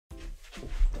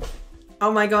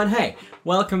Oh my god, hey!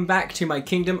 Welcome back to my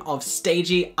kingdom of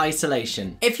stagey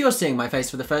isolation. If you're seeing my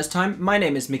face for the first time, my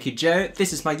name is Mickey Joe,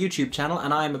 this is my YouTube channel,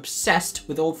 and I am obsessed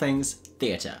with all things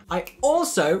theatre. I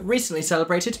also recently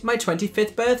celebrated my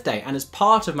 25th birthday, and as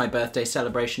part of my birthday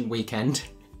celebration weekend,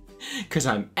 because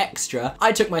I'm extra,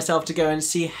 I took myself to go and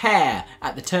see Hair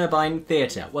at the Turbine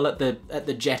Theatre. Well, at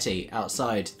the Jetty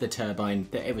outside the Turbine.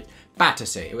 It was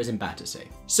Battersea. It was in Battersea.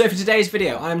 So for today's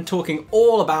video, I'm talking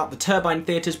all about the Turbine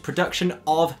Theatre's production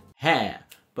of Hair,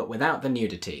 but without the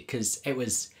nudity, because it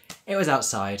was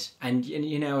outside, and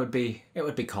you know it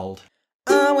would be cold.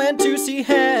 I went to see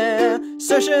Hair,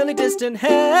 socially distant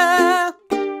Hair.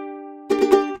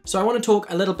 So I want to talk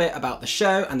a little bit about the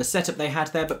show and the setup they had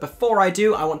there, but before I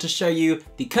do, I want to show you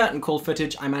the curtain call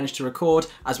footage I managed to record,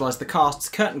 as well as the cast's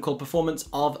curtain call performance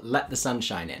of Let the Sun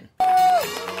Shine In.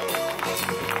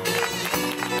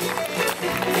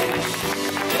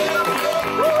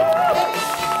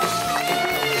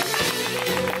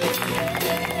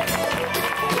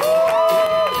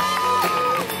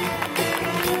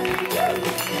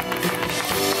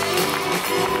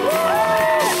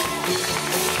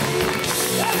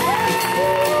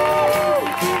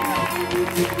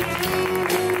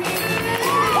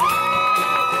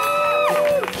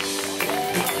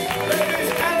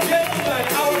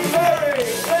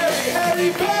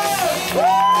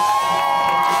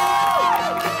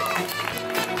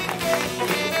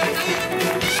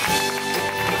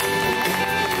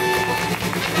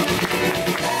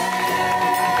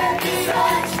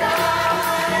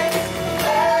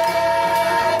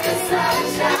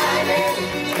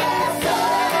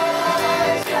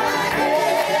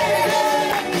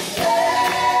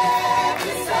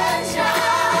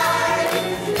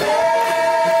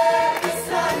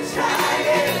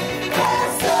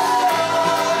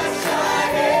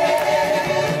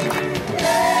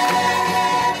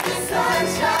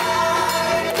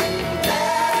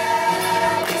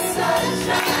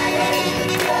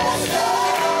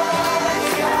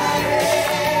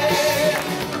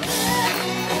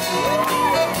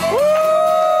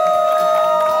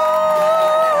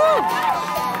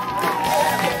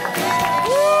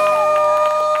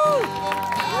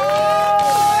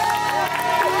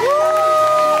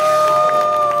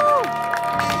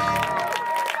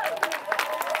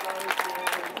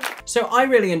 So I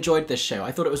really enjoyed this show.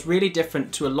 I thought it was really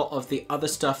different to a lot of the other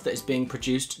stuff that is being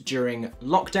produced during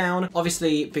lockdown.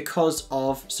 Obviously, because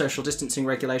of social distancing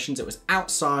regulations, it was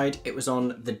outside, it was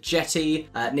on the Jetty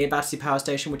near Battersea Power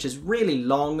Station, which is really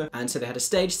long, and so they had a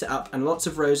stage set up and lots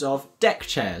of rows of deck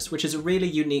chairs, which is a really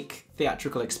unique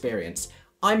theatrical experience.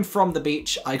 I'm from the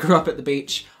beach, I grew up at the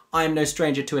beach, I am no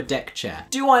stranger to a deck chair.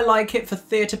 Do I like it for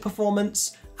theatre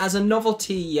performance? As a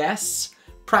novelty, yes.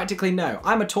 Practically no.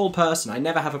 I'm a tall person. I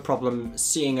never have a problem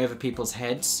seeing over people's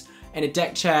heads. In a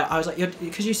deck chair, I was like,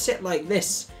 because you sit like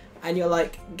this and you're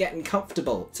like getting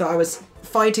comfortable. So I was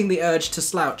fighting the urge to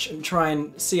slouch and try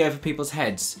and see over people's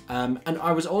heads. And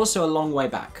I was also a long way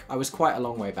back. I was quite a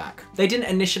long way back. They didn't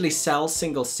initially sell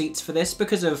single seats for this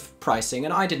because of pricing,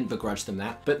 and I didn't begrudge them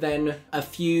that. But then a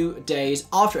few days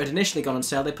after it had initially gone on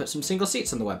sale, they put some single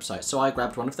seats on the website. So I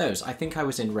grabbed one of those. I think I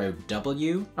was in row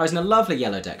W. I was in a lovely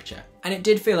yellow deck chair. And it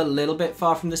did feel a little bit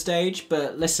far from the stage,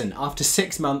 but listen, after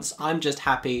 6 months, I'm just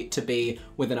happy to be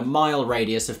within a mile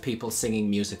radius of people singing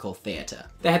musical theatre.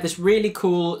 They had this really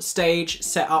cool stage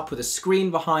set up with a screen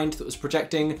behind that was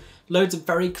projecting loads of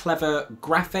very clever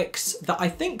graphics that I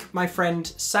think my friend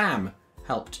Sam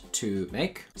helped to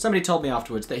make. Somebody told me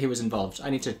afterwards that he was involved.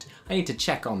 I need to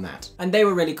check on that. And they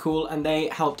were really cool, and they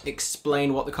helped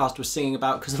explain what the cast was singing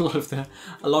about, because a lot of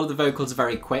the vocals are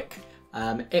very quick.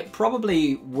 It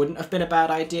probably wouldn't have been a bad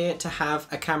idea to have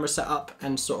a camera set up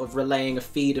and sort of relaying a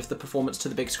feed of the performance to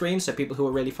the big screen so people who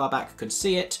were really far back could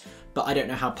see it, but I don't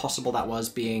know how possible that was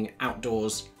being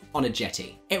outdoors on a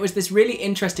jetty. It was this really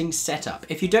interesting setup.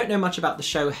 If you don't know much about the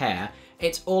show Hair,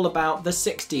 it's all about the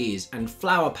 60s and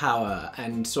flower power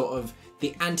and sort of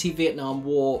the anti-Vietnam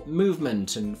War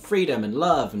movement and freedom and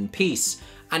love and peace,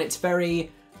 and it's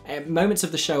very moments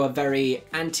of the show are very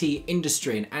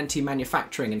anti-industry and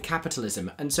anti-manufacturing and capitalism,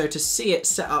 and so to see it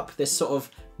set up this sort of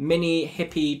mini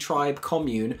hippie tribe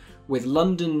commune with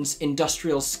London's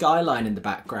industrial skyline in the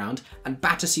background and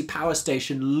Battersea Power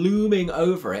Station looming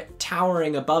over it,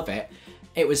 towering above it,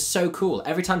 it was so cool.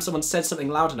 Every time someone said something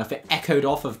loud enough, it echoed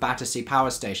off of Battersea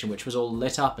Power Station, which was all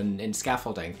lit up and in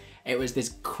scaffolding. It was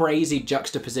this crazy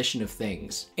juxtaposition of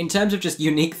things. In terms of just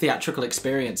unique theatrical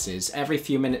experiences, every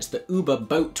few minutes the Uber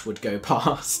boat would go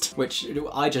past, which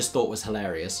I just thought was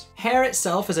hilarious. Hair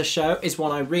itself as a show is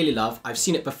one I really love. I've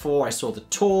seen it before, I saw the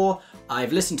tour,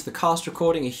 I've listened to the cast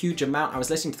recording a huge amount. I was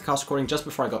listening to the cast recording just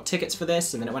before I got tickets for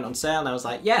this, and then it went on sale, and I was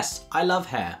like, yes, I love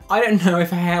Hair. I don't know if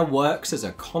Hair works as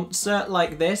a concert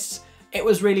like this. It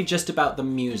was really just about the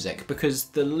music, because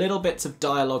the little bits of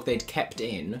dialogue they'd kept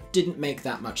in didn't make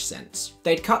that much sense.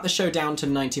 They'd cut the show down to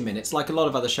 90 minutes, like a lot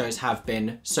of other shows have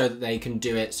been, so that they can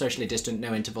do it socially distant,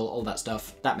 no interval, all that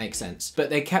stuff. That makes sense. But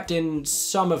they kept in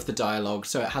some of the dialogue,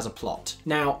 so it has a plot.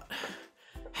 Now,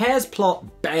 Hair's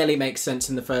plot barely makes sense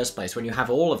in the first place when you have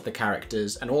all of the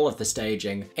characters and all of the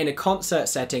staging. In a concert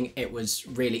setting, it was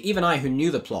really, even I who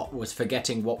knew the plot was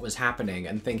forgetting what was happening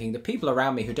and thinking the people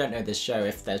around me who don't know this show,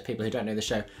 if there's people who don't know the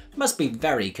show, must be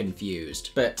very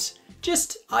confused. But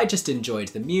I just enjoyed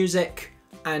the music,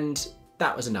 and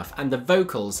that was enough. And the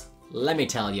vocals, let me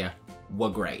tell you, were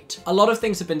great. A lot of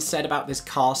things have been said about this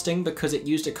casting because it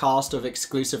used a cast of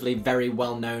exclusively very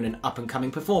well-known and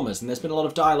up-and-coming performers, and there's been a lot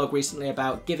of dialogue recently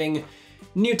about giving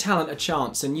new talent a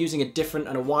chance and using a different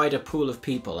and a wider pool of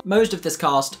people. Most of this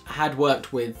cast had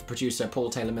worked with producer Paul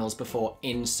Taylor Mills before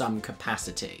in some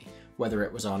capacity, whether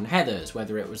it was on Heathers,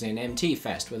 whether it was in MT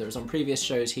Fest, whether it was on previous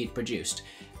shows he'd produced.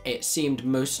 It seemed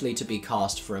mostly to be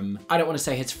cast from, I don't want to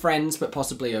say his friends, but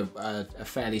possibly a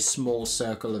fairly small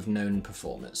circle of known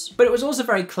performers. But it was also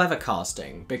very clever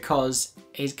casting because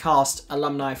he's cast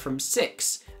alumni from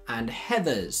Six and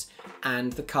Heathers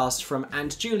and the cast from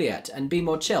And Juliet and Be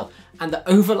More Chill, and the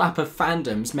overlap of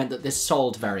fandoms meant that this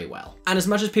sold very well. And as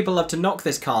much as people love to knock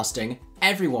this casting,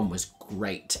 everyone was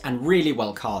great and really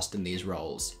well cast in these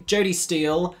roles. Jodie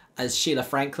Steele as Sheila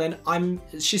Franklin,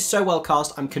 she's so well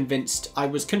cast, I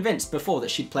was convinced before that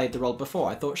she'd played the role before.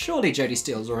 I thought, surely Jodie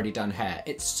Steele's already done Hair.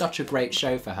 It's such a great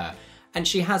show for her. And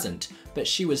she hasn't, but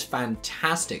she was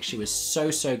fantastic. She was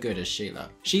so good as Sheila.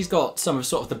 She's got some of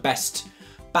sort of the best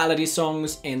ballady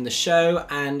songs in the show,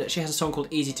 and she has a song called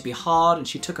Easy to Be Hard, and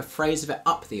she took a phrase of it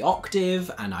up the octave,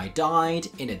 and I died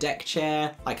in a deck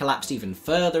chair. I collapsed even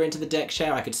further into the deck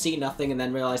chair. I could see nothing and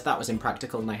then realised that was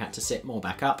impractical and I had to sit more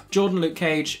back up. Jordan Luke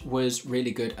Cage was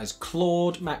really good as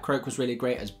Claude. Matt Croke was really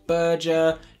great as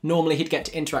Berger. Normally he'd get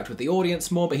to interact with the audience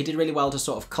more, but he did really well to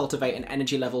sort of cultivate an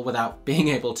energy level without being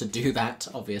able to do that,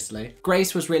 obviously.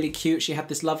 Grace was really cute. She had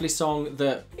this lovely song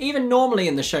that even normally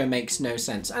in the show makes no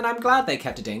sense, and I'm glad they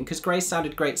kept it in because Grace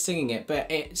sounded great singing it, but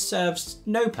it serves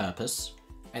no purpose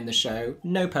in the show,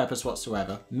 no purpose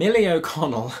whatsoever. Millie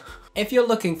O'Connell. If you're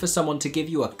looking for someone to give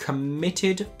you a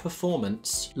committed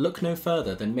performance, look no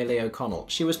further than Millie O'Connell.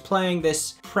 She was playing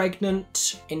this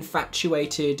pregnant,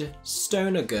 infatuated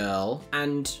stoner girl,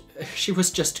 and she was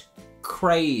just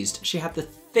crazed. She had the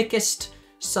thickest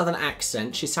southern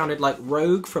accent. She sounded like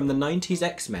Rogue from the 90s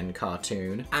X-Men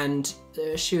cartoon, and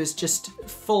she was just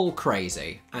full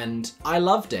crazy, and I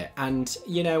loved it. And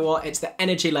you know what? It's the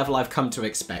energy level I've come to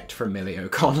expect from Millie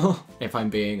O'Connell, if I'm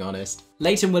being honest.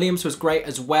 Layton Williams was great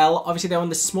as well. Obviously they were on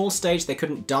this small stage, they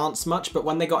couldn't dance much, but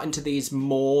when they got into these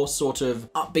more sort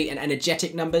of upbeat and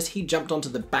energetic numbers, he jumped onto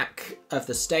the back of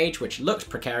the stage, which looked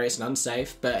precarious and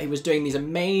unsafe, but he was doing these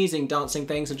amazing dancing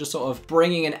things and just sort of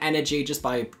bringing an energy just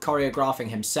by choreographing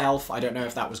himself. I don't know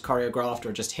if that was choreographed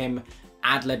or just him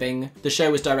ad-libbing. The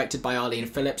show was directed by Arlene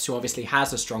Phillips, who obviously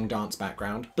has a strong dance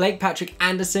background. Blake Patrick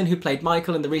Anderson, who played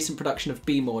Michael in the recent production of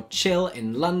Be More Chill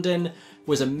in London,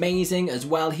 was amazing as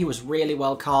well. He was really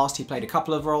well cast. He played a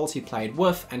couple of roles. He played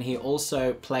Woof, and he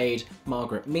also played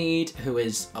Margaret Mead, who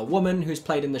is a woman who's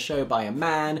played in the show by a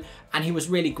man, and he was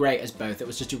really great as both. It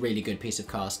was just a really good piece of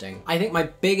casting. I think my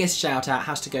biggest shout out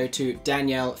has to go to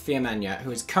Danielle Fiamanya,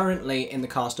 who is currently in the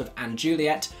cast of And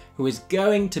Juliet, who is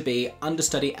going to be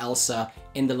understudy Elsa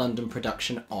in the London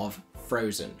production of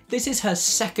Frozen. This is her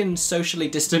second socially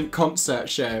distant concert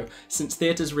show since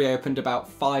theatres reopened about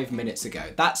 5 minutes ago.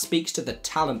 That speaks to the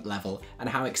talent level and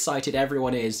how excited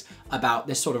everyone is about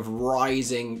this sort of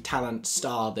rising talent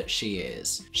star that she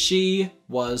is. She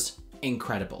was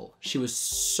incredible. She was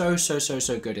so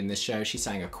good in this show. She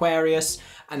sang Aquarius,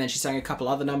 and then she sang a couple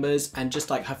other numbers, and just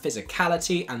like her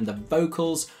physicality and the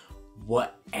vocals were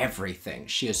everything.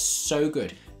 She is so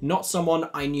good. Not someone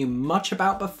I knew much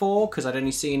about before because I'd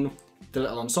only seen the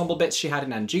little ensemble bits she had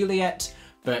in And Juliet,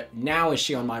 but now is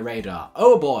she on my radar?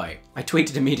 Oh boy! I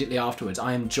tweeted immediately afterwards,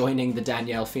 I am joining the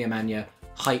Danielle Fiamanya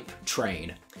hype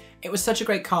train. It was such a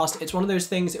great cast. It's one of those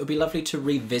things it would be lovely to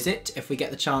revisit if we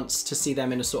get the chance to see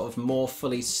them in a sort of more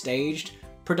fully staged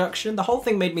production. The whole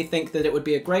thing made me think that it would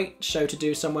be a great show to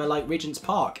do somewhere like Regent's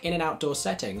Park in an outdoor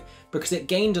setting, because it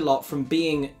gained a lot from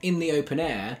being in the open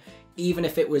air, even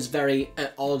if it was very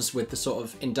at odds with the sort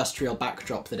of industrial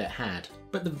backdrop that it had.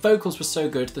 But the vocals were so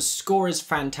good, the score is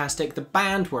fantastic, the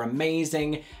band were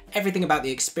amazing, everything about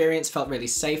the experience felt really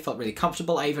safe, felt really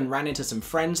comfortable. I even ran into some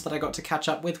friends that I got to catch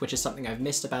up with, which is something I've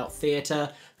missed about theatre.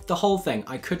 The whole thing,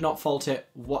 I could not fault it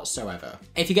whatsoever.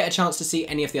 If you get a chance to see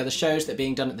any of the other shows that are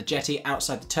being done at the Jetty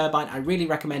outside the Turbine, I really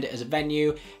recommend it as a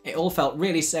venue. It all felt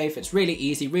really safe, it's really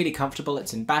easy, really comfortable,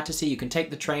 it's in Battersea, you can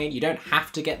take the train, you don't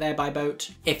have to get there by boat.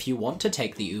 If you want to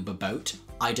take the Uber boat,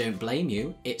 I don't blame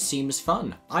you, it seems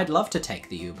fun. I'd love to take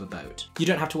the Uber boat. You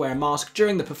don't have to wear a mask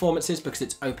during the performances because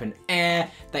it's open air.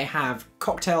 They have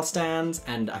cocktail stands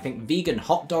and I think vegan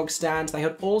hot dog stands. They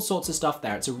had all sorts of stuff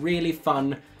there. It's a really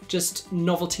fun, just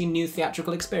novelty new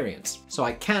theatrical experience. So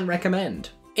I can recommend.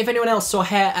 If anyone else saw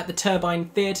Hair at the Turbine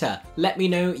Theatre, let me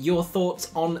know your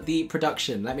thoughts on the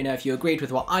production. Let me know if you agreed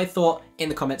with what I thought in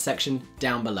the comment section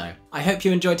down below. I hope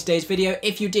you enjoyed today's video.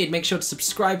 If you did, make sure to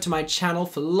subscribe to my channel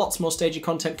for lots more stagey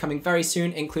content coming very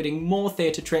soon, including more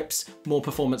theatre trips, more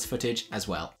performance footage as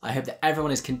well. I hope that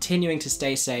everyone is continuing to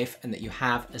stay safe and that you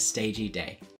have a stagey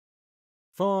day.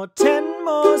 For 10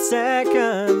 more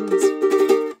seconds,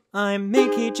 I'm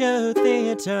Mickey Joe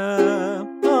Theatre.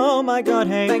 Oh my god,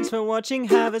 hey. Thanks for watching,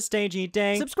 have a stagey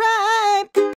day. Subscribe!